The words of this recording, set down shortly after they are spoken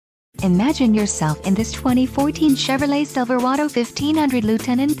Imagine yourself in this 2014 Chevrolet Silverado 1500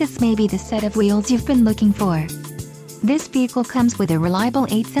 Lieutenant. This may be the set of wheels you've been looking for. This vehicle comes with a reliable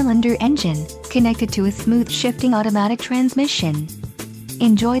 8-cylinder engine, connected to a smooth shifting automatic transmission.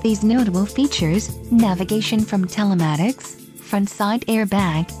 Enjoy these notable features: navigation from telematics, front side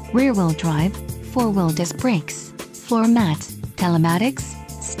airbag, rear-wheel drive, 4-wheel disc brakes, floor mats, telematics,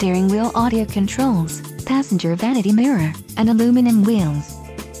 steering wheel audio controls, passenger vanity mirror, and aluminum wheels.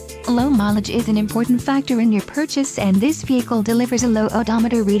 Low mileage is an important factor in your purchase, and this vehicle delivers a low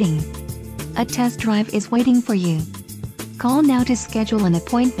odometer reading. A test drive is waiting for you. Call now to schedule an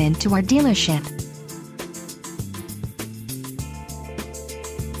appointment to our dealership.